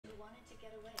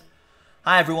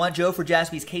Hi everyone, Joe for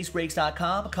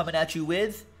JaspysCaseBreaks.com coming at you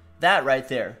with that right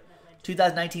there.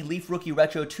 2019 Leaf Rookie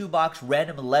Retro 2-box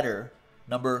random letter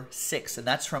number 6, and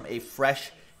that's from a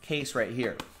fresh case right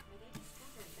here.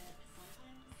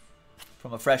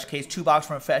 From a fresh case, 2-box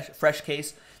from a fresh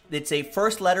case. It's a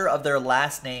first letter of their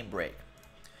last name break.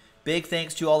 Big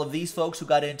thanks to all of these folks who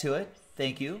got into it.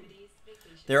 Thank you.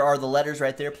 There are the letters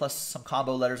right there, plus some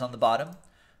combo letters on the bottom.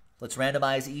 Let's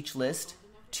randomize each list.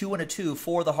 2 and a 2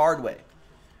 for the hard way.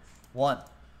 1,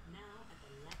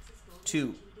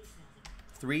 2,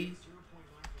 3,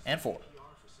 and 4.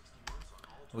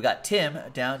 We got Tim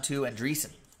down to Andreessen.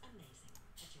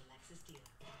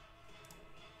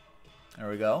 There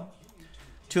we go.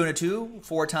 2 and a 2,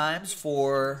 4 times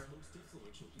for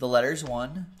the letters.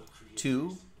 1,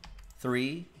 2,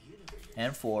 3,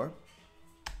 and 4.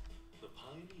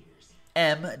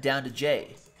 M down to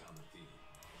J.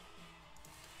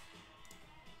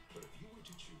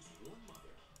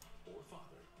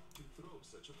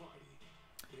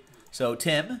 So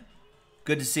Tim,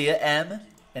 good to see you. M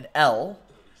and L.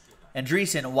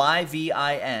 Andreessen,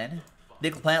 Y-V-I-N.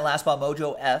 Nick LaPlante, Last Spot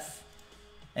Mojo, F.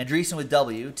 Andreessen with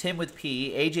W. Tim with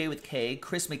P. AJ with K.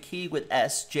 Chris McKeague with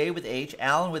S. J with H.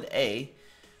 Allen with A.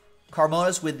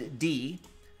 Carmonas with D.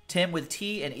 Tim with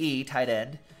T and E, tight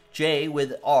end. J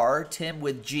with R. Tim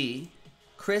with G.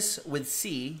 Chris with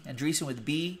C. Andreessen with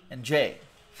B and J.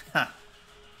 Ha.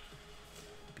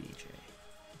 BJ.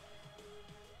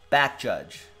 Back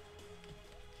judge.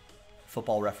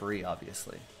 Football referee,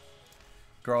 obviously.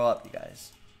 Grow up, you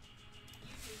guys.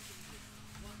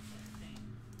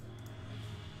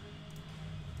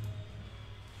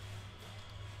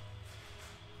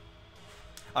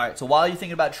 All right, so while you're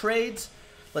thinking about trades,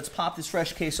 let's pop this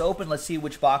fresh case open. Let's see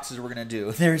which boxes we're going to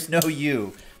do. There's no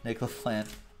U, Nick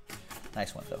LaPlante.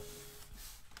 Nice one, though.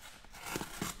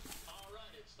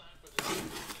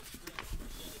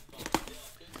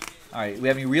 All right, we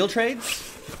have any real trades?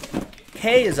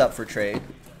 K is up for trade.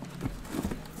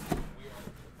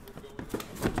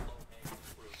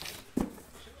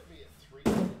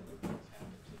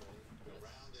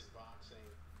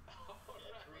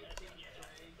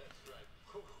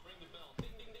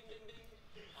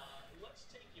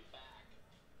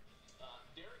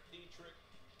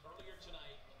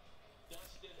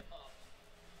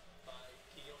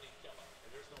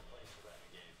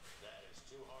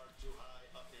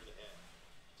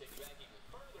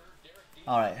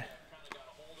 All right.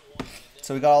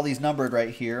 So we got all these numbered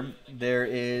right here. There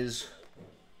is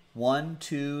 1,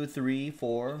 2, 3,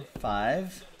 4,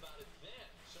 5,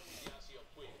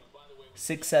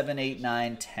 6, 7, 8,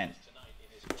 9, 10.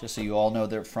 Just so you all know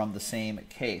they're from the same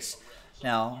case.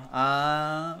 Now,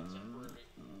 how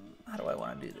do I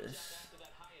want to do this?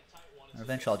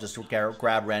 Eventually I'll just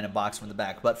grab random box from the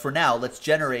back. But for now, let's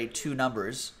generate 2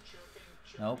 numbers.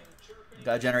 Nope.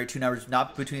 Got to generate 2 numbers,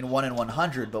 not between 1 and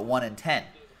 100, but 1 and 10.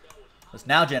 Let's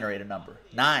now generate a number.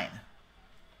 9.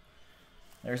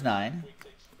 There's 9.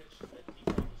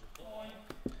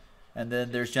 And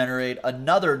then there's generate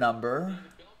another number.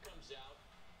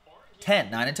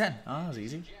 10. 9 and 10. Oh, that was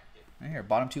easy. Right here.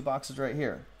 Bottom 2 boxes right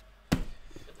here.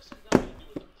 And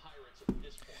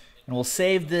we'll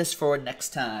save this for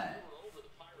next time.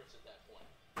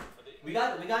 We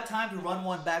got time to run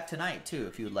one back tonight, too,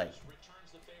 if you would like.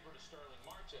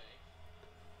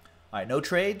 All right, no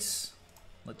trades.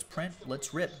 Let's print.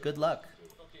 Let's rip. Good luck.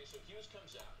 Okay, so Hughes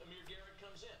comes out. Amir Garrett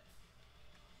comes in.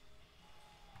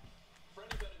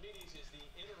 Freddie Benavides is the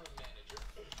interim manager.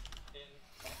 And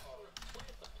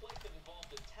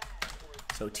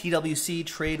so TWC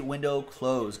trade window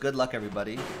closed. Good luck,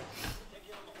 everybody.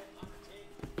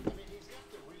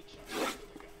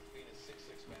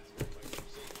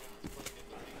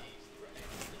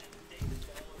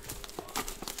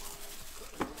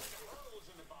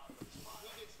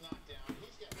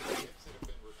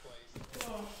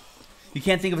 You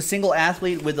can't think of a single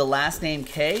athlete with the last name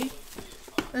K?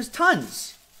 There's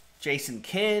tons. Jason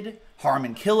Kidd,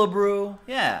 Harmon Killebrew.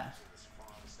 Yeah.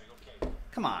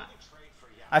 Come on.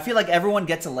 I feel like everyone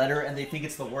gets a letter and they think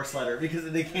it's the worst letter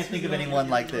because they can't think of anyone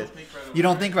like this. You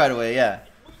don't think right away, yeah.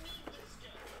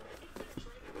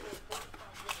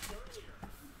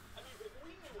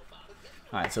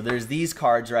 All right, so there's these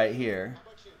cards right here.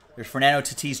 There's Fernando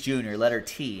Tatis Jr., letter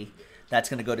T. That's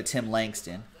going to go to Tim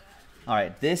Langston. All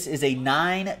right, this is a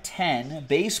 9-10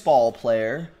 baseball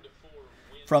player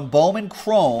from Bowman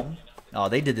Chrome. Oh,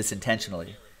 they did this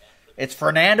intentionally. It's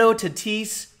Fernando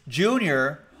Tatis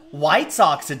Jr., White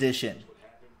Sox edition.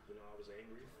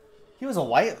 He was a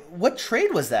white... What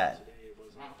trade was that?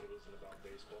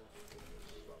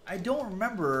 I don't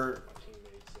remember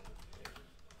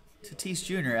Tatis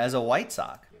Jr. as a White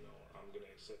Sox.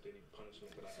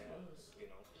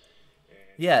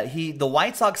 Yeah, the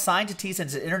White Sox signed Tatis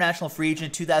as an international free agent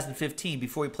in 2015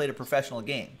 before he played a professional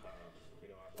game.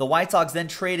 The White Sox then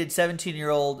traded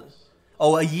 17-year-old.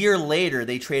 Oh, a year later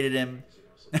they traded him.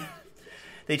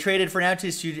 They traded Fernando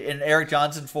Tatis and Eric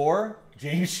Johnson for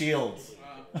James Shields.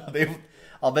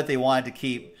 I'll bet they wanted to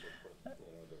keep.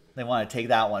 They want to take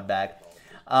that one back.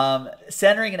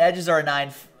 Centering and edges are a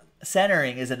 9.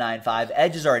 Centering is a 9.5.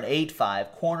 Edges are an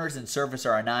 8.5. Corners and surface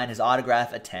are a 9. His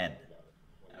autograph a 10.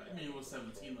 I mean, it was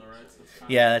 17 though, right? So it's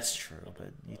Yeah, that's true,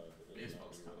 but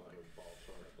baseball's kind of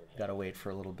like. gotta wait for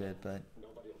a little bit. But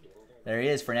there he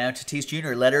is, Fernando Tatis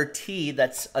Jr. Letter T.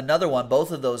 That's another one.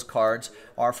 Both of those cards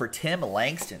are for Tim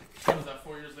Langston. What was that,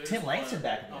 4 years later? Tim Langston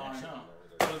back in the Oh, I action. know.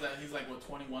 What is that? He's like, what,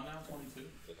 21 now? 22?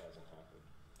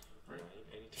 Right.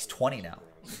 He's 20 now.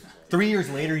 3 years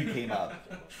later, he came up.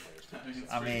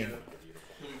 It's I pretty mean, good.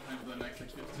 He'll be playing for the next, like,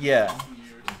 15 yeah.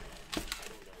 years.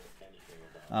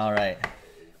 All right.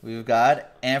 We've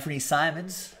got Anthony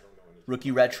Simons,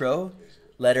 rookie retro,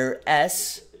 letter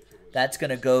S. That's going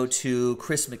to go to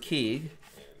Chris McKeague.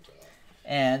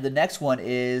 And the next one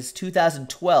is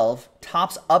 2012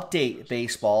 Topps Update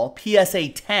Baseball, PSA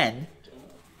 10.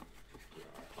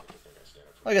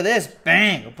 Look at this.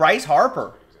 Bang. Bryce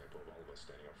Harper.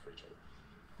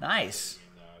 Nice.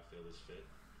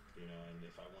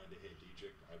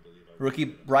 Rookie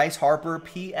Bryce Harper,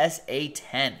 PSA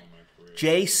 10.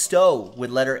 Jay Stowe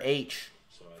with letter H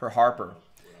for Harper.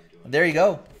 And there you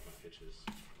go.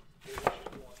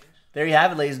 There you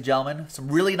have it, ladies and gentlemen. Some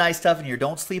really nice stuff in here.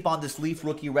 Don't sleep on this Leaf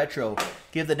Rookie Retro.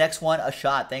 Give the next one a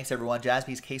shot. Thanks, everyone.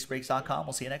 JaspysCaseBreaks.com.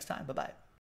 We'll see you next time. Bye-bye.